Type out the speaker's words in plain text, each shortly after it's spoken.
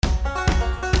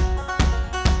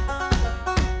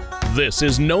This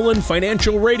is Nolan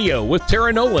Financial Radio with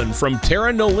Tara Nolan from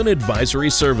Tara Nolan Advisory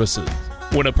Services.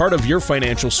 When a part of your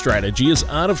financial strategy is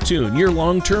out of tune, your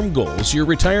long-term goals, your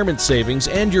retirement savings,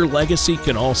 and your legacy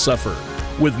can all suffer.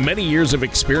 With many years of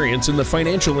experience in the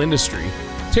financial industry,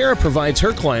 Tara provides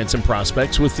her clients and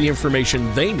prospects with the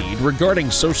information they need regarding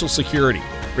Social Security,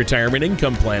 retirement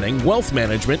income planning, wealth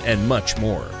management, and much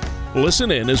more.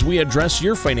 Listen in as we address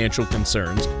your financial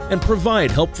concerns and provide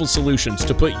helpful solutions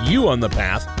to put you on the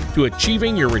path to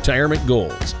achieving your retirement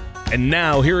goals. And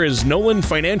now, here is Nolan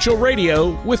Financial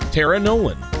Radio with Tara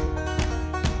Nolan.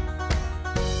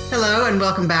 Hello, and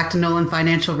welcome back to Nolan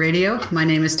Financial Radio. My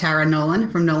name is Tara Nolan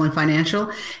from Nolan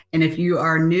Financial. And if you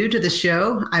are new to the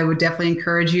show, I would definitely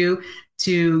encourage you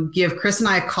to give Chris and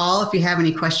I a call if you have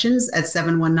any questions at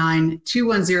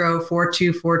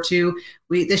 719-210-4242.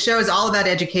 The show is all about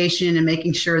education and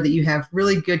making sure that you have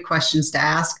really good questions to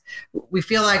ask. We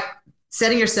feel like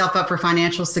setting yourself up for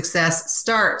financial success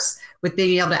starts with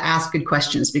being able to ask good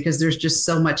questions because there's just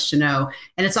so much to know.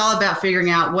 And it's all about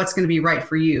figuring out what's going to be right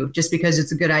for you. Just because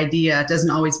it's a good idea doesn't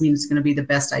always mean it's going to be the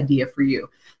best idea for you.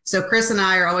 So Chris and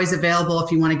I are always available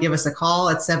if you want to give us a call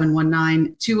at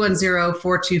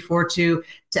 719-210-4242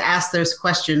 to ask those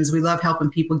questions. We love helping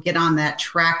people get on that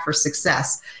track for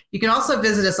success. You can also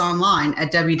visit us online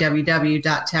at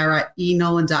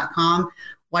www.taraenolan.com.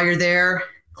 While you're there,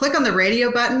 click on the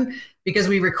radio button because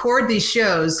we record these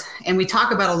shows and we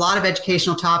talk about a lot of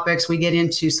educational topics. We get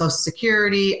into Social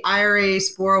Security,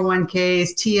 IRAs,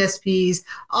 401ks, TSPs,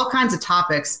 all kinds of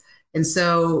topics. And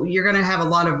so you're going to have a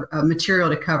lot of material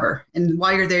to cover. And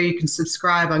while you're there, you can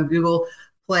subscribe on Google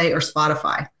Play or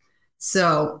Spotify.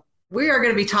 So we are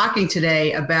going to be talking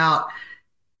today about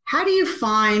how do you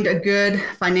find a good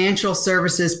financial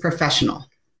services professional?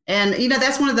 And,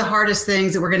 that's one of the hardest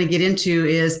things that we're going to get into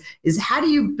is how do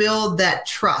you build that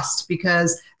trust?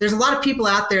 Because there's a lot of people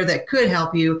out there that could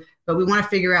help you, but we want to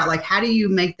figure out, how do you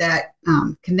make that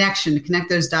connection, to connect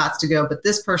those dots to go, but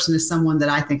this person is someone that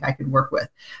I think I could work with.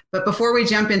 But before we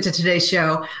jump into today's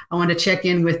show, I want to check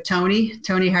in with Tony.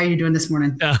 Tony, how are you doing this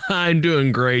morning? I'm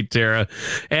doing great, Tara.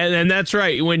 And that's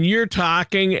right. When you're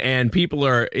talking and people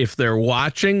are, if they're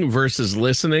watching versus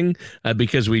listening,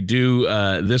 because we do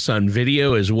this on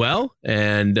video as well,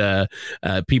 and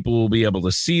people will be able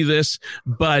to see this.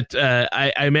 But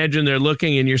I imagine they're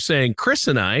looking and you're saying, Chris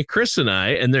and I,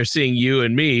 and they're seeing you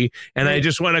and me. And I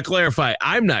just want to clarify,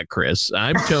 I'm not Chris.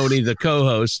 I'm Tony, the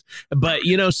co-host. But,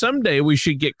 someday we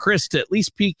should get Chris to at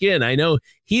least peek in. I know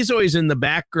he's always in the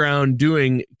background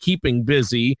keeping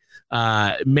busy,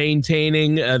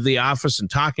 maintaining the office and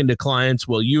talking to clients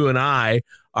while you and I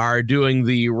are doing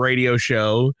the radio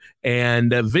show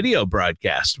and video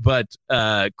broadcast. But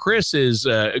Chris is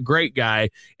a great guy.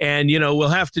 And, we'll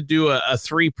have to do a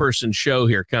 3-person show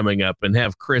here coming up and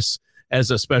have Chris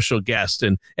as a special guest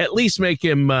and at least make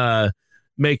him all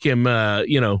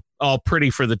pretty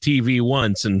for the TV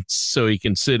once, and so he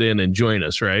can sit in and join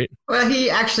us, right? Well, he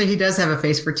does have a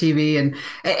face for TV. And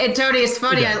Tony, it's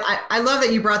funny. Yeah. I love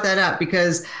that you brought that up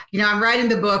because, I'm writing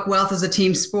the book, Wealth is a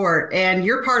Team Sport, and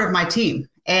you're part of my team.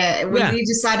 And when we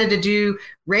decided to do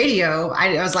radio,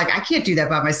 I was like, I can't do that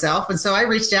by myself. And so I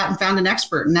reached out and found an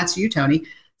expert, and that's you, Tony.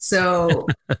 So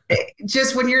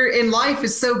just when you're in life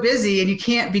is so busy and you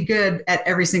can't be good at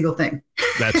every single thing.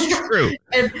 That's true.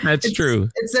 That's true.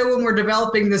 And so when we're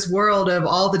developing this world of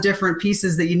all the different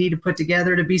pieces that you need to put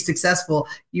together to be successful,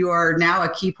 you are now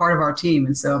a key part of our team.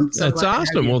 And so I'm so That's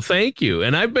awesome. Well, thank you.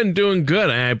 And I've been doing good.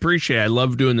 I appreciate it. I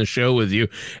love doing the show with you.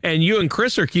 And you and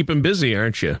Chris are keeping busy,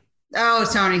 aren't you? Oh,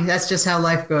 Tony, that's just how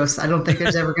life goes. I don't think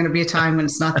there's ever going to be a time when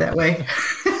it's not that way.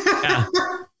 Yeah.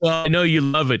 Well, I know you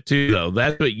love it too, though.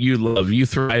 That's what you love. You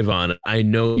thrive on it. I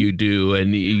know you do.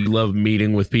 And you love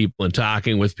meeting with people and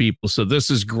talking with people. So this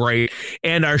is great.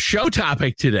 And our show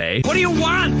topic today. What do you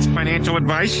want? Financial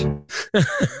advice?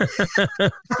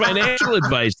 Financial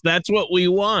advice. That's what we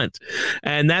want.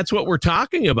 And that's what we're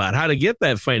talking about, how to get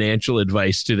that financial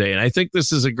advice today. And I think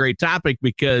this is a great topic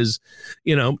because,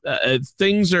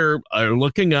 things are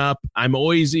looking up. I'm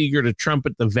always eager to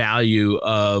trumpet the value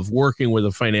of working with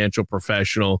a financial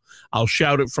professional. I'll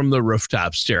shout it from the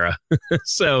rooftops, Tara.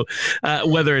 So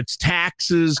whether it's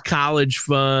taxes, college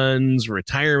funds,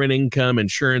 retirement income,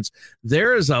 insurance,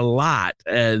 there is a lot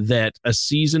that a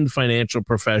seasoned financial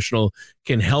professional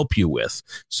can help you with.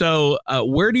 So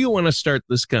where do you want to start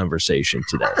this conversation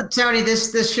today? Tony,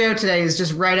 this show today is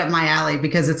just right up my alley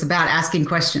because it's about asking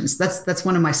questions. That's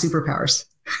one of my superpowers.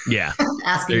 Yeah.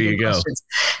 Asking there you go. questions.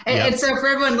 And so for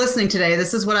everyone listening today,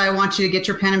 this is what I want you to get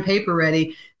your pen and paper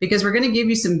ready because we're going to give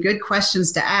you some good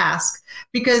questions to ask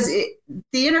because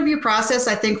the interview process,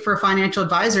 I think for a financial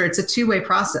advisor, it's a two-way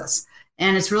process.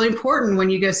 And it's really important when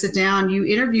you go sit down, you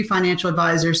interview financial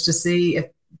advisors to see if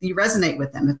you resonate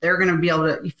with them, if they're going to be able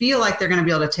to, you feel like they're going to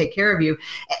be able to take care of you.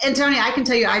 And Tony, I can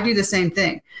tell you, I do the same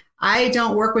thing. I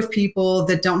don't work with people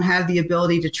that don't have the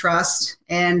ability to trust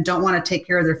and don't want to take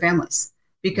care of their families.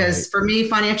 Because for me,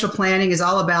 financial planning is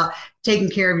all about taking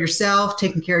care of yourself,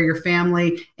 taking care of your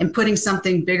family, and putting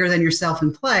something bigger than yourself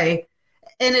in play.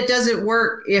 And it doesn't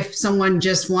work if someone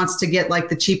just wants to get like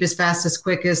the cheapest, fastest,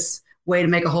 quickest way to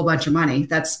make a whole bunch of money.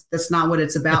 That's not what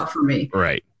it's about for me.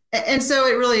 Right. And so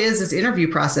it really is this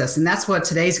interview process. And that's what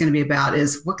today's going to be about,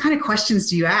 is what kind of questions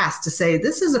do you ask to say,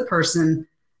 this is a person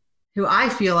who I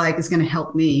feel like is going to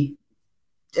help me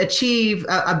achieve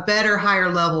a better, higher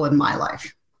level in my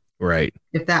life. Right.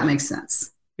 If that makes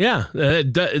sense. Yeah,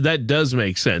 that does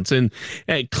make sense. And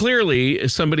clearly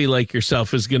somebody like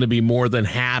yourself is going to be more than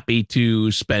happy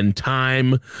to spend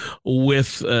time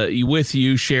with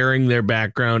you, sharing their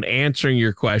background, answering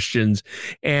your questions,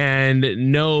 and they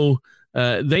know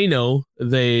that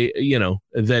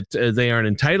they aren't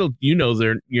entitled.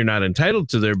 You're not entitled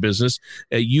to their business.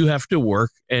 You have to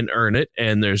work and earn it,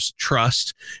 and there's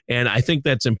trust. And I think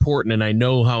that's important. And I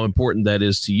know how important that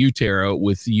is to you, Tara,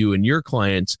 with you and your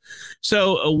clients.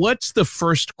 So what's the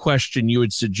first question you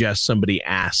would suggest somebody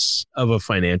asks of a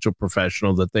financial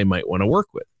professional that they might want to work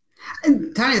with?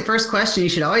 And Tony, the first question you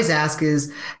should always ask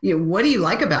is, what do you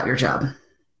like about your job?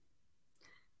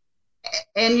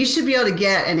 And you should be able to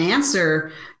get an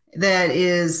answer that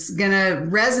is going to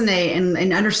resonate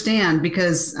and understand,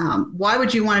 because why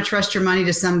would you want to trust your money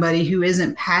to somebody who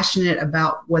isn't passionate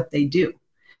about what they do?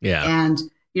 Yeah. And,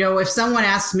 if someone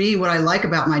asks me what I like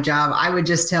about my job, I would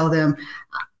just tell them,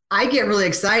 I get really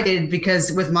excited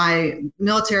because with my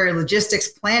military logistics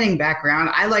planning background,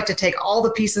 I like to take all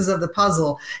the pieces of the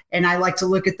puzzle, and I like to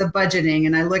look at the budgeting,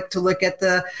 and I like to look at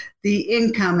the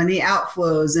income and the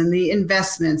outflows and the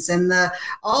investments and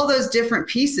all those different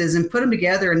pieces and put them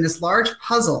together in this large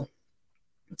puzzle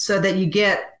so that you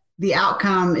get the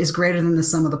outcome is greater than the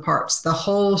sum of the parts. The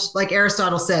whole, like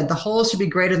Aristotle said, the whole should be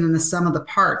greater than the sum of the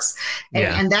parts.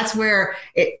 And that's where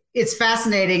it's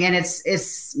fascinating. And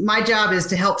it's my job is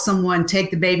to help someone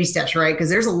take the baby steps, right? Because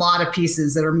there's a lot of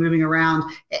pieces that are moving around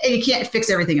and you can't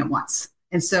fix everything at once.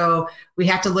 And so we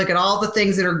have to look at all the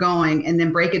things that are going and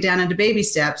then break it down into baby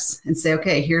steps and say,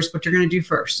 okay, here's what you're going to do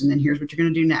first. And then here's what you're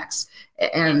going to do next.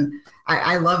 And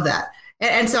I love that.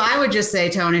 And so I would just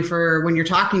say, Tony, for when you're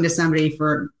talking to somebody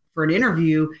for an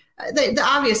interview, the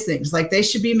obvious things, like they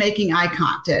should be making eye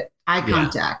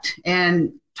contact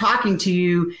and talking to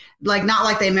you, like not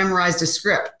like they memorized a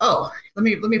script. Oh, let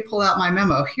me pull out my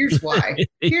memo. Here's why.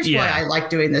 Here's why I like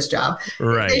doing this job.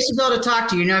 Right. They should be able to talk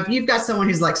to you. If you've got someone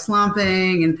who's like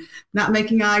slumping and not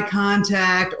making eye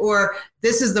contact, or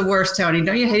this is the worst, Tony.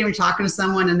 Don't you hate when you're talking to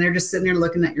someone and they're just sitting there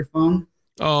looking at your phone?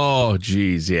 Oh,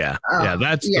 geez. Yeah.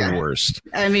 That's the worst.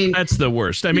 I mean, that's the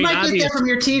worst. I mean, you might get that from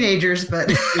your teenagers,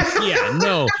 but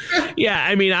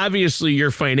obviously your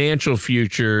financial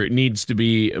future needs to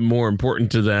be more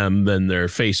important to them than their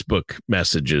Facebook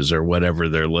messages or whatever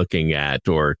they're looking at,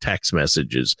 or text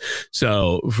messages.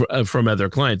 So from other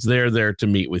clients, they're there to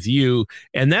meet with you.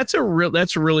 And that's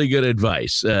really good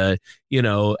advice.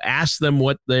 Ask them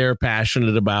what they're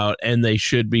passionate about, and they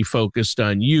should be focused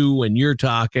on you when you're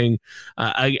talking.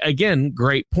 Again,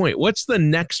 great point. What's the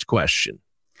next question?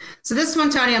 So this one,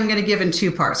 Tony, I'm going to give in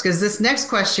two parts, because this next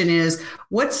question is,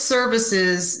 what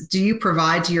services do you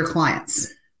provide to your clients?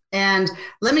 And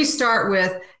let me start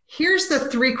with, here's the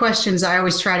three questions I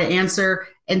always try to answer.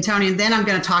 And Tony, and then I'm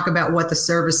going to talk about what the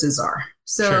services are.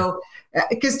 So,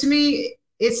 because to me,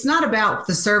 it's not about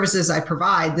the services I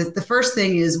provide. The first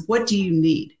thing is, what do you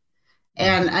need?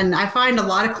 And I find a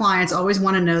lot of clients always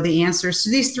want to know the answers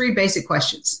to these three basic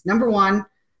questions. Number one,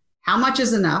 how much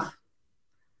is enough?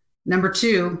 Number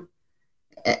two,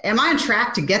 am I on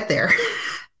track to get there?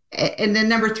 And then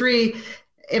number three,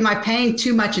 am I paying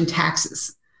too much in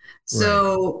taxes?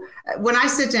 So when I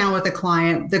sit down with a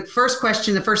client, the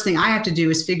first thing I have to do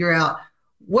is figure out,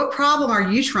 what problem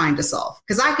are you trying to solve?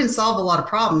 Because I can solve a lot of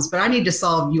problems, but I need to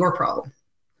solve your problem.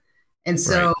 And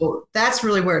so that's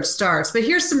really where it starts. But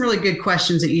here's some really good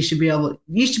questions that you should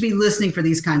be listening for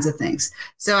these kinds of things.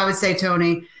 So I would say,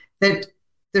 Tony, that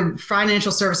the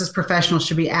financial services professional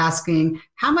should be asking,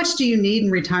 how much do you need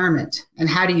in retirement and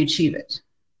how do you achieve it?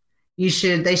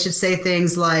 They should say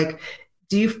things like,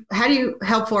 how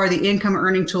helpful are the income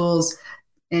earning tools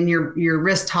and your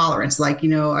risk tolerance? Like,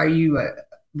 are you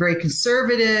very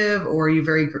conservative, or are you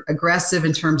very aggressive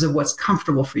in terms of what's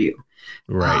comfortable for you?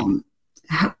 Right.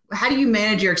 how do you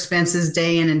manage your expenses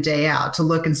day in and day out to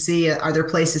look and see, are there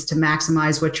places to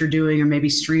maximize what you're doing or maybe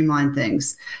streamline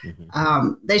things?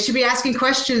 They should be asking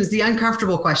questions, the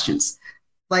uncomfortable questions.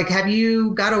 Like, have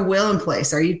you got a will in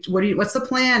place? What's the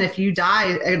plan if you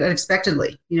die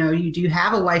unexpectedly? Do you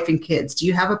have a wife and kids? Do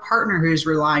you have a partner who's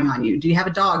relying on you? Do you have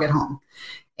a dog at home?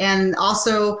 And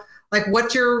also, like,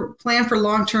 what's your plan for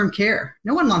long-term care?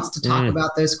 No one wants to talk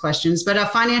about those questions, but a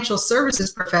financial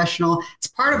services professional, it's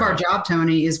part of our job,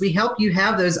 Tony, is we help you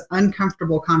have those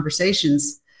uncomfortable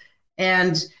conversations.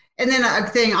 And then a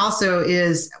thing also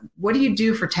is, what do you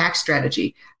do for tax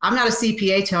strategy? I'm not a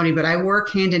CPA, Tony, but I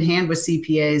work hand in hand with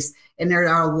CPAs. And there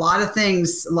are a lot of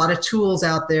things, a lot of tools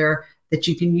out there that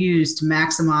you can use to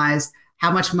maximize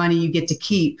how much money you get to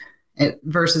keep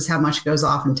versus how much goes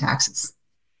off in taxes.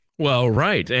 Well,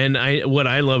 right. And what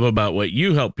I love about what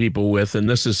you help people with, and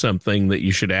this is something that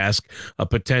you should ask a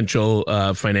potential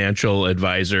financial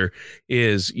advisor,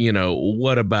 is,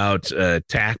 what about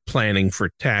tax planning for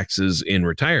taxes in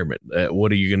retirement?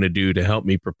 What are you going to do to help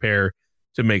me prepare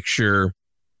to make sure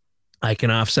I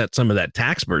can offset some of that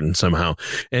tax burden somehow?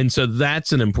 And so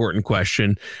that's an important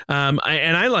question.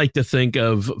 I like to think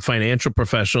of financial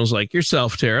professionals like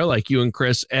yourself, Tara, like you and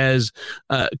Chris, as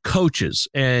coaches.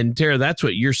 And Tara, that's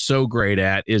what you're so great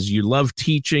at, is you love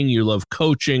teaching, you love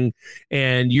coaching,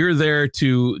 and you're there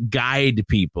to guide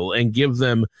people and give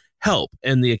them help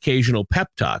and the occasional pep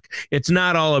talk. It's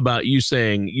not all about you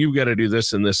saying you've got to do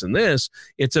this and this and this.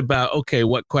 It's about, okay,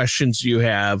 what questions do you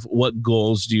have? What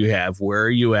goals do you have? Where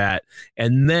are you at?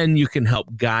 And then you can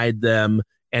help guide them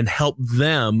and help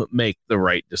them make the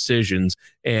right decisions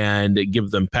and give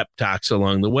them pep talks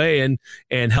along the way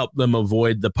and help them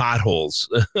avoid the potholes,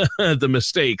 the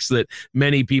mistakes that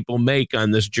many people make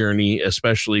on this journey,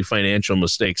 especially financial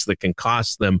mistakes that can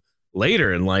cost them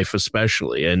later in life,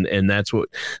 especially. And that's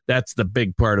the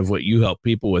big part of what you help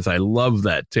people with. I love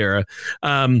that, Tara.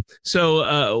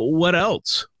 So what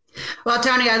else? Well,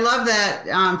 Tony, I love that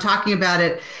talking about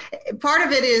it. Part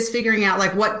of it is figuring out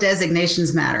like what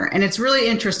designations matter. And it's really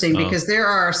interesting because there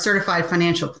are certified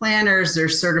financial planners,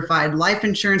 there's certified life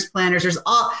insurance planners,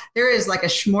 there is like a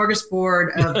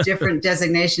smorgasbord of different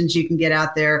designations you can get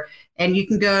out there. And you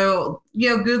can go,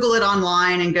 Google it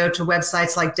online and go to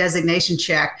websites like Designation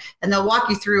Check, and they'll walk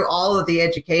you through all of the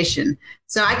education.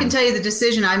 So I can tell you the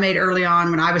decision I made early on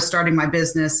when I was starting my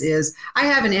business is I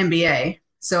have an MBA.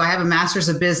 So I have a master's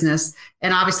of business,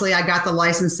 and obviously I got the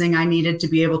licensing I needed to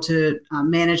be able to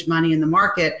manage money in the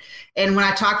market. And when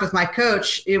I talked with my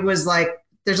coach, it was like,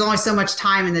 there's only so much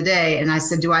time in the day. And I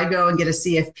said, do I go and get a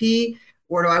CFP,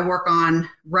 or do I work on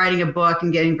writing a book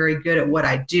and getting very good at what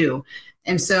I do?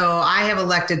 And so I have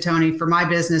elected, Tony, for my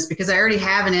business, because I already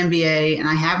have an MBA and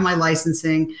I have my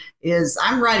licensing, is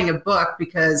I'm writing a book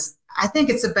because I think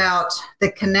it's about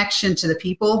the connection to the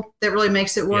people that really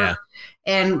makes it work. Yeah.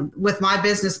 And with my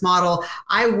business model,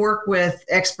 I work with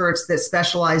experts that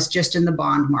specialize just in the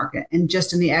bond market and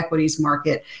just in the equities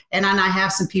market. And I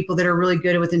have some people that are really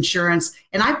good with insurance,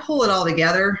 and I pull it all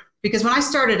together because when I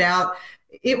started out,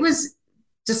 it was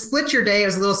to split your day. It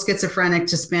was a little schizophrenic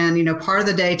to spend, part of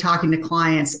the day talking to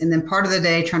clients and then part of the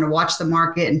day trying to watch the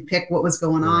market and pick what was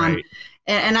going on. Right.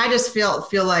 And I just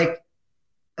feel like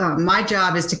my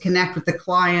job is to connect with the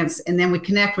clients, and then we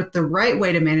connect with the right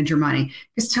way to manage your money.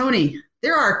 Because Tony,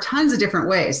 there are tons of different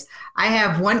ways. I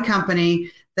have one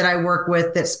company that I work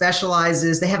with that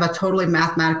specializes, they have a totally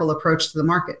mathematical approach to the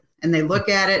market, and they look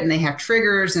at it and they have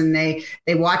triggers and they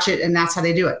watch it, and that's how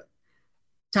they do it.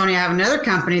 Tony, I have another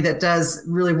company that does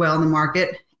really well in the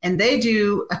market, and they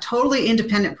do a totally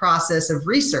independent process of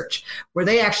research where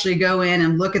they actually go in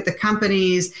and look at the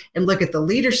companies and look at the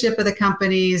leadership of the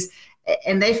companies,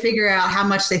 and they figure out how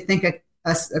much they think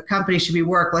a company should be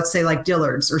worth, let's say like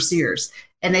Dillard's or Sears,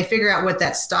 and they figure out what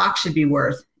that stock should be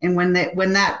worth. And when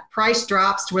that price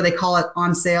drops to where they call it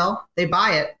on sale, they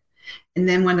buy it. And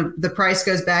then when the price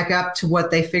goes back up to what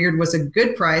they figured was a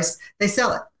good price, they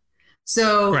sell it.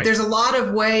 So There's a lot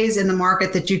of ways in the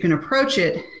market that you can approach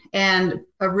it. And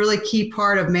a really key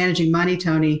part of managing money,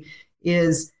 Tony,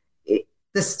 is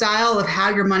the style of how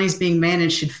your money's being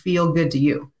managed should feel good to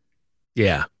you.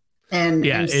 Yeah. And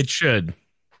it should.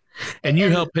 And you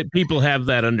help people have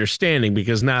that understanding,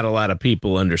 because not a lot of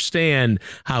people understand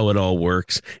how it all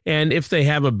works. And if they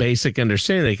have a basic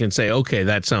understanding, they can say, okay,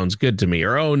 that sounds good to me.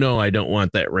 Or, oh, no, I don't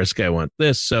want that risk. I want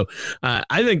this. So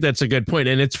I think that's a good point.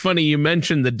 And it's funny, you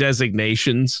mentioned the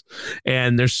designations,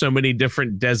 and there's so many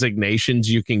different designations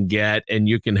you can get, and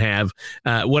you can have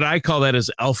what I call that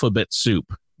is alphabet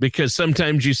soup. because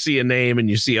sometimes you see a name and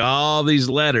you see all these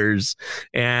letters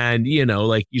and,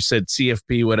 like you said,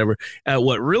 CFP, whatever.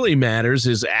 What really matters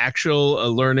is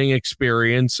actual learning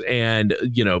experience and,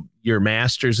 your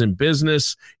master's in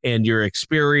business and your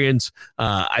experience.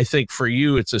 I think for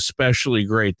you, it's especially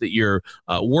great that you're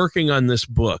working on this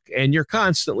book and you're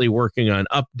constantly working on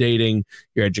updating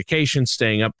your education,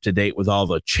 staying up to date with all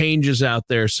the changes out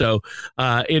there. So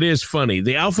it is funny.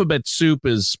 The alphabet soup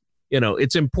is,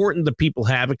 it's important that people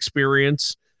have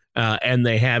experience and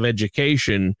they have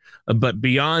education. But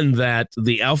beyond that,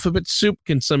 the alphabet soup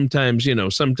can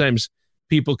sometimes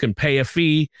people can pay a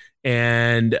fee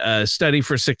and study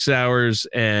for 6 hours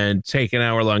and take an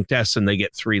hour-long test, and they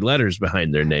get 3 letters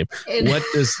behind their name.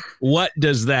 What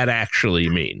does that actually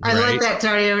mean? I like that,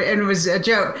 Tony. It was a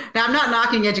joke. Now, I'm not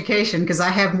knocking education because I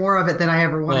have more of it than I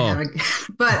ever want to have.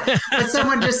 But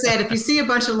someone just said, if you see a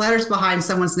bunch of letters behind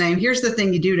someone's name, here's the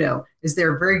thing you do know, is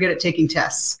they're very good at taking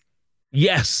tests.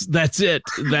 Yes, that's it.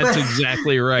 That's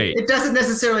exactly right. It doesn't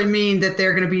necessarily mean that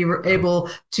they're going to be able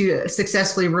to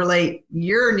successfully relate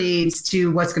your needs to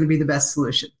what's going to be the best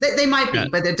solution. They might be,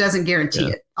 but it doesn't guarantee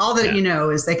it. All that you know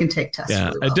is they can take tests. Yeah,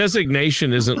 really well. A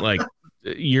designation isn't like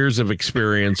years of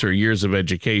experience or years of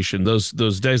education. Those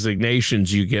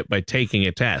designations you get by taking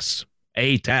a test.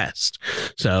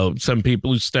 So some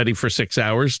people who study for 6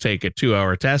 hours take a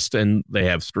 2-hour test and they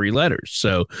have 3 letters.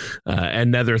 So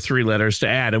another 3 letters to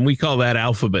add. And we call that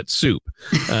alphabet soup.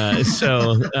 It's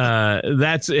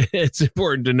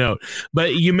important to note.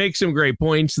 But you make some great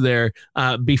points there.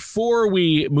 Before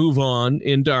we move on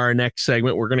into our next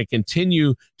segment, we're going to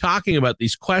continue talking about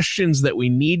these questions that we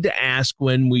need to ask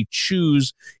when we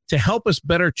choose to help us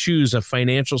better choose a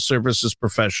financial services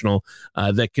professional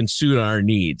that can suit our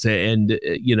needs. And,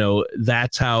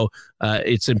 that's how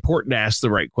it's important to ask the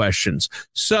right questions.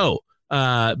 So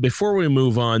before we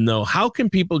move on, though, how can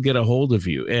people get a hold of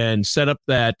you and set up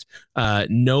that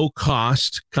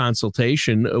no-cost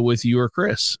consultation with you or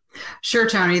Chris? Sure,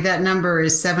 Tony. That number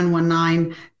is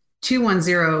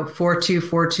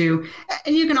 719-210-4242.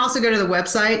 And you can also go to the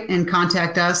website and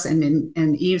contact us and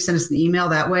send us an email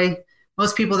that way.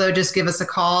 Most people, though, just give us a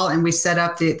call and we set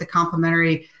up the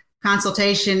complimentary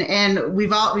consultation. And we've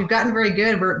gotten very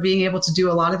good. We're being able to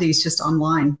do a lot of these just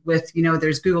online with,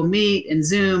 there's Google Meet and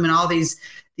Zoom and all these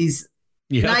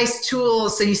nice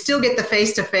tools. So you still get the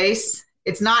face-to-face.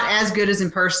 It's not as good as in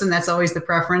person. That's always the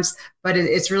preference, but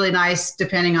it's really nice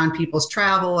depending on people's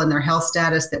travel and their health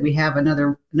status that we have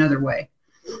another way.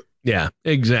 Yeah,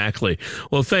 exactly.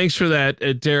 Well, thanks for that,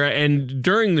 Tara. And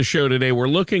during the show today, we're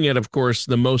looking at, of course,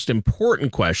 the most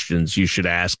important questions you should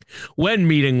ask when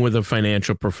meeting with a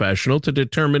financial professional to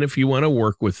determine if you want to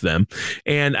work with them.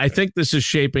 And I think this is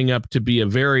shaping up to be a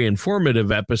very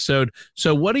informative episode.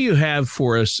 So what do you have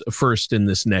for us first in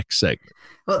this next segment?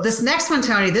 Well, this next one,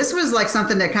 Tony, this was like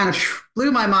something that kind of blew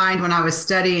my mind when I was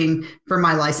studying for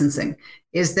my licensing,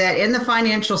 is that in the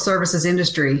financial services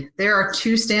industry, there are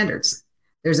 2 standards.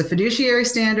 There's a fiduciary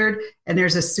standard and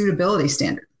there's a suitability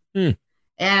standard. And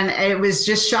it was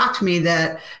just shocked me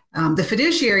that the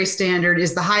fiduciary standard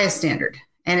is the highest standard.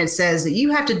 And it says that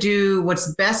you have to do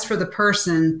what's best for the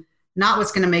person, not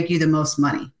what's going to make you the most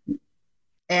money.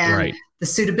 And the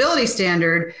suitability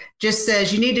standard just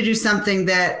says you need to do something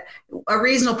that a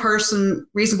reasonable person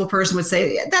would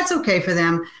say, yeah, that's okay for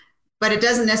them, but it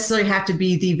doesn't necessarily have to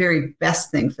be the very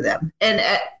best thing for them. And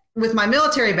with my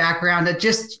military background, I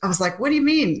was like, what do you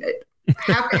mean?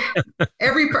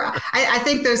 I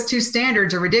think those 2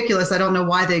 standards are ridiculous. I don't know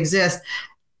why they exist.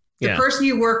 The person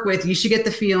you work with, you should get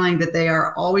the feeling that they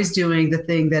are always doing the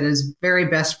thing that is very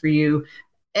best for you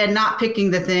and not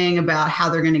picking the thing about how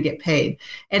they're going to get paid.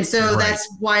 And so that's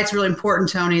why it's really important,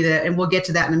 Tony, and we'll get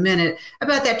to that in a minute,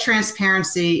 about that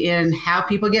transparency in how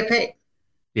people get paid.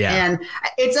 Yeah. And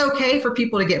it's okay for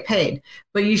people to get paid,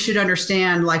 but you should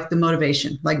understand like the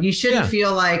motivation. Like you shouldn't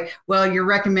feel like, well, you're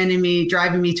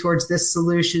driving me towards this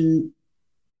solution.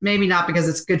 Maybe not because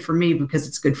it's good for me, because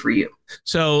it's good for you.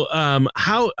 So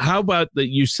how about that?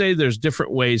 You say there's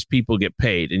different ways people get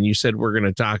paid, and you said we're going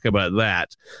to talk about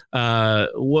that.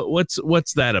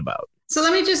 What's that about? So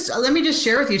let me just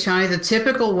share with you, Tony, the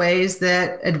typical ways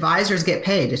that advisors get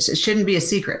paid. It shouldn't be a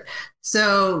secret.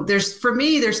 So there's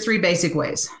 3 basic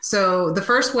ways. So the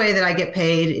first way that I get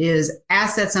paid is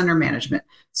assets under management.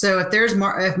 So if there's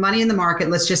if money in the market,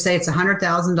 let's just say it's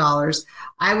 $100,000,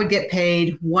 I would get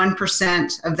paid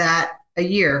 1% of that a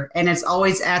year, and it's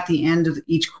always at the end of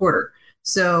each quarter.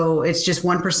 So it's just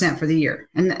 1% for the year,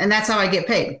 and that's how I get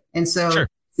paid. And so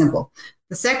simple.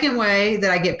 The second way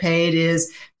that I get paid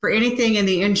is for anything in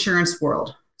the insurance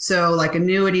world. So like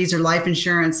annuities or life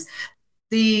insurance.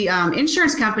 the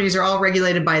insurance companies are all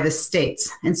regulated by the states.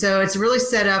 And so it's really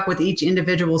set up with each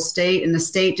individual state, and the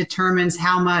state determines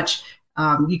how much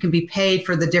you can be paid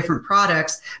for the different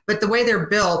products. But the way they're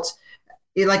built,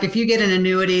 like if you get an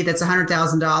annuity that's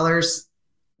 $100,000,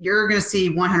 you're going to see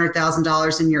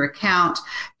 $100,000 in your account,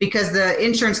 because the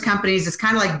insurance companies, it's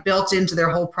kind of like built into their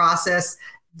whole process,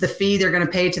 the fee they're going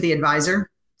to pay to the advisor.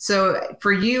 So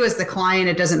for you as the client,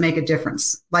 it doesn't make a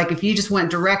difference. Like if you just went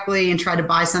directly and tried to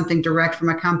buy something direct from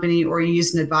a company, or you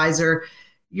used an advisor,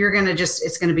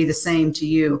 it's going to be the same to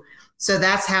you. So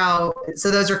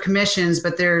those are commissions,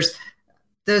 but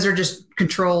those are just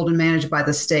controlled and managed by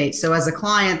the state. So as a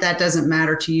client, that doesn't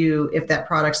matter to you if that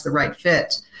product's the right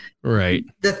fit. Right.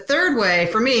 The third way,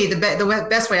 for me, the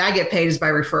best way I get paid is by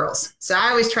referrals. So I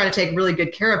always try to take really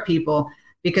good care of people,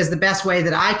 because the best way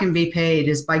that I can be paid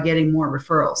is by getting more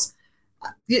referrals.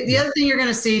 The other thing you're going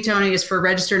to see, Tony, is for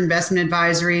registered investment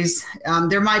advisories.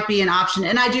 There might be an option,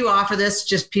 and I do offer this,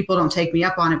 just people don't take me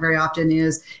up on it very often,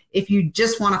 is if you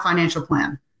just want a financial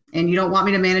plan and you don't want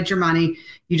me to manage your money,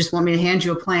 you just want me to hand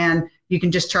you a plan, you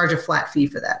can just charge a flat fee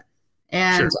for that.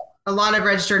 And sure. A lot of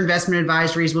registered investment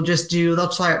advisories will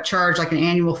they'll charge like an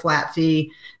annual flat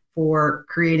fee for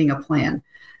creating a plan.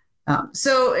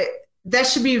 That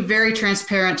should be very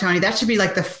transparent, Tony. That should be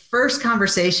like the first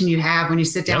conversation you have when you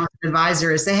sit down with an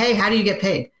advisor, is say, hey, how do you get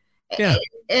paid? Yeah.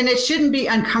 And it shouldn't be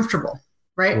uncomfortable,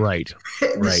 right? Right.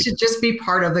 It should just be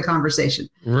part of the conversation.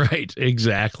 Right.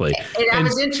 Exactly. And I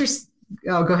was interested.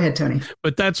 Oh, go ahead, Tony.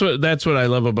 But that's what I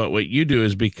love about what you do,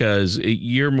 is because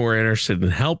you're more interested in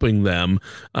helping them,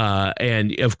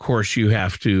 and of course you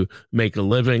have to make a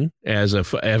living as a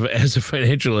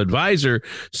financial advisor,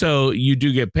 so you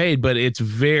do get paid. But it's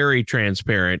very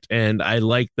transparent, and I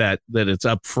like that it's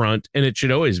upfront, and it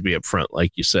should always be upfront,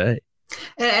 like you say.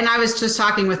 And I was just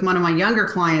talking with one of my younger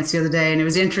clients the other day, and it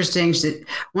was interesting.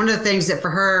 One of the things that for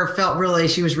her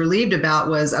she was relieved about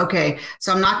was, okay,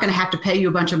 so I'm not going to have to pay you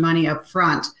a bunch of money up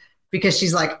front, because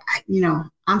she's like,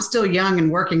 I'm still young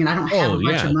and working and I don't have a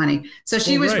bunch of money. So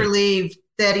she was relieved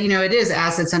that, it is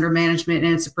assets under management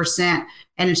and it's a percent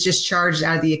and it's just charged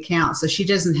out of the account. So she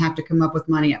doesn't have to come up with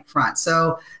money up front.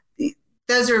 So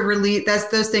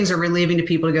those things are relieving to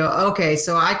people to go, okay,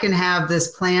 so I can have this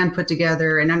plan put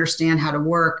together and understand how to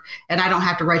work, and I don't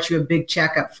have to write you a big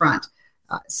check up front.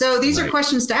 So these are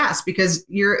questions to ask, because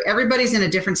everybody's in a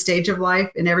different stage of life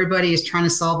and everybody is trying to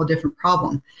solve a different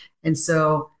problem. And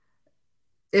so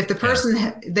if the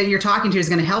person that you're talking to is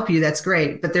going to help you, that's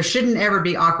great, but there shouldn't ever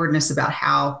be awkwardness about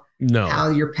how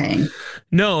you're paying.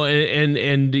 No.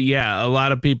 And a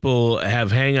lot of people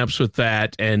have hangups with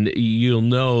that. And you'll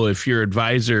know if your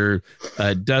advisor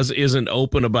isn't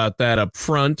open about that up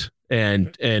front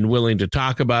and willing to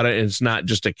talk about it, and it's not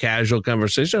just a casual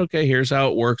conversation. Okay, here's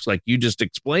how it works, like you just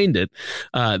explained it.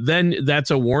 Then that's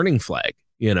a warning flag.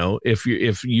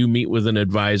 If you meet with an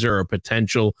advisor or a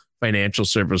potential financial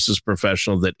services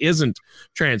professional that isn't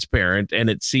transparent, and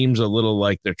it seems a little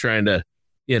like they're trying to,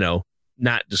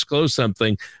 not disclose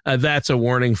something, that's a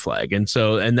warning flag. And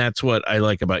that's what I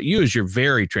like about you, is you're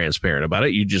very transparent about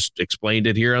it. You just explained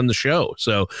it here on the show.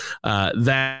 So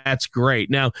that's great.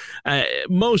 Now,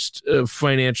 most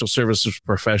financial services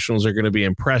professionals are going to be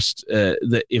impressed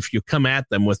that if you come at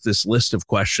them with this list of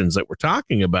questions that we're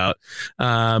talking about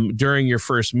during your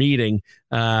first meeting.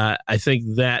 I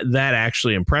think that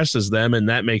actually impresses them, and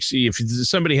that makes, if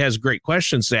somebody has great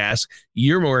questions to ask,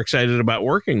 you're more excited about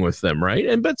working with them,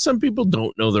 right? But some people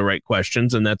don't know the right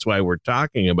questions, and that's why we're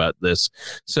talking about this.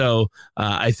 So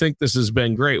I think this has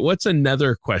been great. What's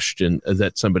another question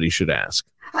that somebody should ask?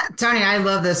 Tony, I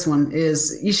love this one.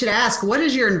 Is you should ask, what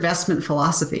is your investment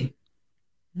philosophy?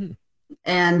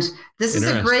 And this is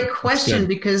a great question,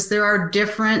 because there are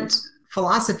different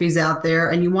philosophies out there,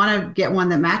 and you want to get one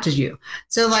that matches you.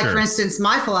 So for instance,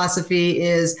 my philosophy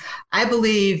is I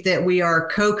believe that we are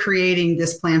co-creating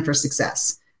this plan for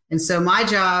success. And so my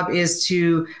job is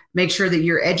to make sure that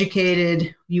you're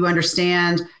educated, you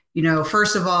understand,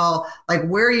 first of all, like,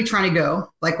 where are you trying to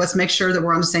go? Like, let's make sure that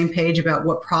we're on the same page about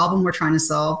what problem we're trying to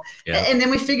solve. Yeah. And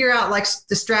then we figure out like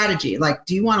the strategy, like,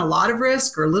 do you want a lot of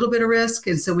risk or a little bit of risk?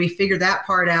 And so we figure that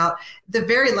part out. The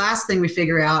very last thing we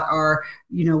figure out are,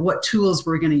 what tools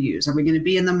we're going to use. Are we going to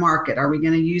be in the market? Are we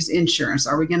going to use insurance?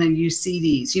 Are we going to use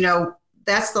CDs?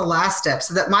 That's the last step.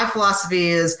 So that my philosophy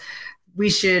is we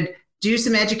should do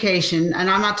some education. And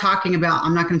I'm not going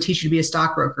to teach you to be a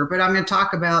stockbroker, but I'm going to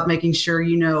talk about making sure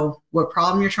you know what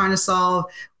problem you're trying to solve,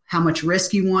 how much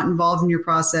risk you want involved in your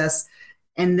process.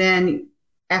 And then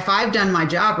if I've done my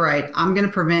job right, I'm going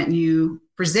to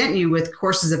present you with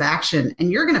courses of action,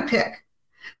 and you're going to pick.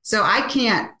 So I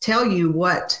can't tell you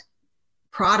what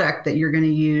product that you're going to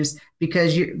use,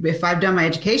 because if I've done my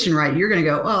education right, you're going to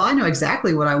go, oh, I know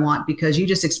exactly what I want because you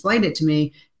just explained it to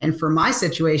me. And for my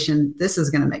situation, this is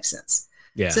going to make sense.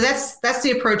 Yeah. So that's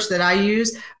the approach that I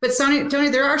use. But Tony,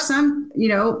 there are some,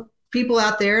 people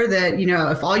out there that,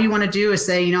 if all you want to do is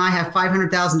say, I have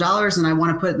 $500,000 and I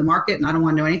want to put it in the market and I don't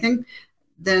want to know anything,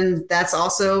 then that's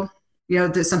also,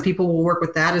 that some people will work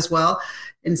with that as well.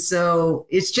 And so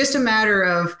it's just a matter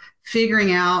of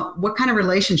figuring out what kind of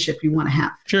relationship you want to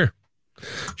have. Sure.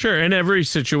 And every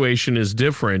situation is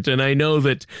different. And I know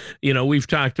that, we've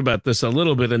talked about this a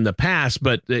little bit in the past,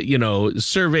 but,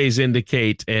 surveys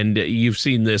indicate, and you've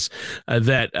seen this,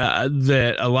 that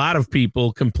a lot of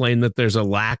people complain that there's a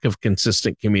lack of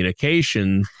consistent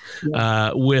communication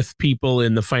with people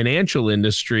in the financial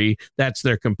industry. That's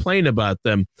their complaint about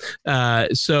them.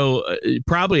 So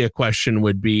probably a question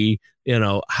would be,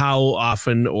 how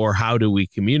often or how do we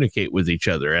communicate with each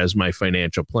other as my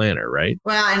financial planner, right?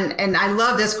 Well, and I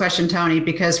love this question, Tony,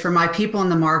 because for my people in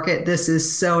the market, this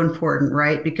is so important,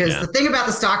 right? Because the thing about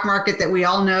the stock market that we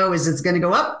all know is it's going to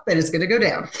go up and it's going to go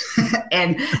down.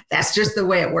 And that's just the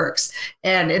way it works.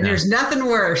 And there's nothing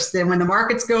worse than when the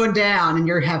market's going down and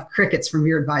you have crickets from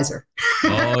your advisor.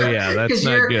 Oh, yeah, that's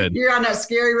not good. You're on that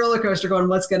scary roller coaster going,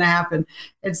 what's going to happen?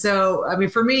 And so,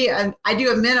 for me, I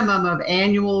do a minimum of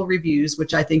annual reviews,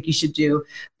 which I think you should do.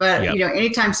 But,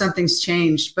 anytime something's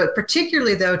changed, but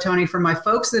particularly though, Tony, for my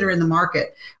folks that are in the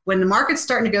market, when the market's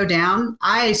starting to go down,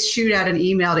 I shoot out an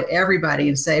email to everybody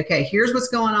and say, okay, here's what's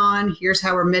going on. Here's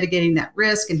how we're mitigating that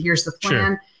risk. And here's the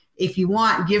plan. Sure. If you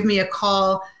want, give me a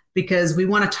call because we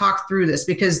want to talk through this,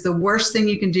 because the worst thing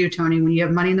you can do, Tony, when you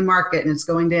have money in the market and it's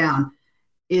going down,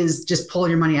 is just pull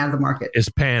your money out of the market. Is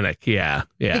panic. Yeah,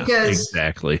 because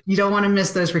exactly. You don't want to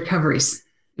miss those recoveries.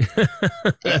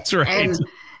 That's right.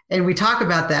 And we talk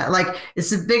about that. Like, it's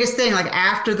the biggest thing. Like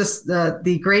after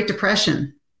the Great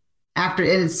Depression, and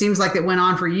it seems like it went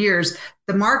on for years,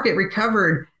 the market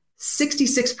recovered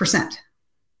 66%.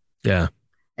 Yeah.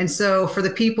 And so for the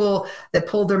people that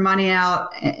pulled their money out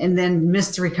and then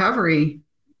missed the recovery,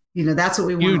 that's what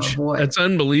we want to avoid. That's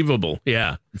unbelievable.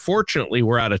 Yeah. Fortunately,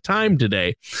 we're out of time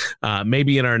today.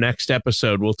 Maybe in our next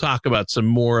episode, we'll talk about some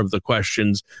more of the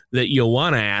questions that you'll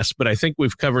want to ask. But I think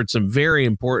we've covered some very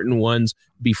important ones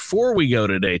before we go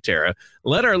today, Tara.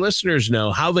 Let our listeners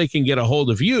know how they can get a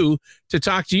hold of you to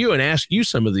talk to you and ask you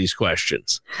some of these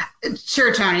questions.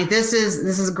 Sure, Tony. This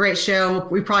is a great show.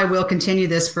 We probably will continue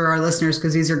this for our listeners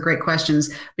because these are great questions.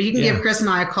 But you can give Chris and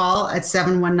I a call at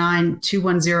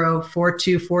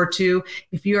 719-210-4242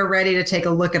 if you are ready to take a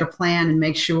look at a plan and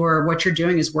make sure what you're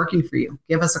doing is working for you.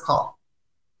 Give us a call.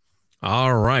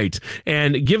 All right.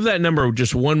 And give that number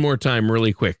just one more time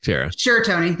really quick, Tara. Sure,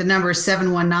 Tony. The number is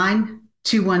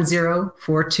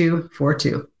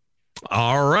 719-210-4242.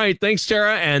 All right. Thanks,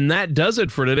 Tara. And that does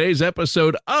it for today's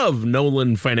episode of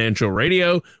Nolan Financial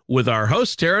Radio with our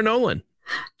host, Tara Nolan.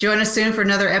 Join us soon for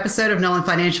another episode of Nolan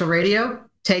Financial Radio.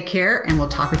 Take care, and we'll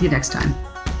talk with you next time.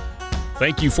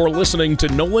 Thank you for listening to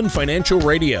Nolan Financial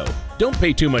Radio. Don't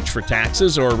pay too much for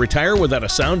taxes or retire without a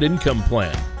sound income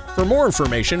plan. For more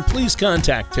information, please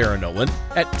contact Tara Nolan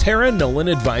at Tara Nolan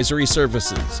Advisory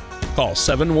Services. Call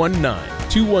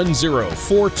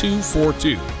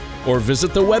 719-210-4242 or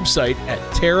visit the website at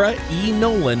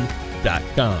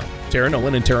taraenolan.com. Tara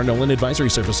Nolan and Tara Nolan Advisory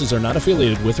Services are not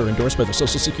affiliated with or endorsed by the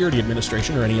Social Security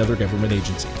Administration or any other government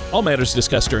agency. All matters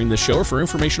discussed during this show are for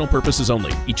informational purposes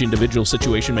only. Each individual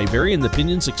situation may vary and the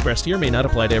opinions expressed here may not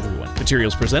apply to everyone.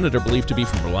 Materials presented are believed to be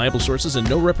from reliable sources and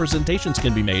no representations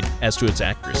can be made as to its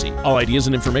accuracy. All ideas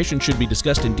and information should be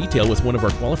discussed in detail with one of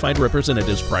our qualified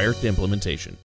representatives prior to implementation.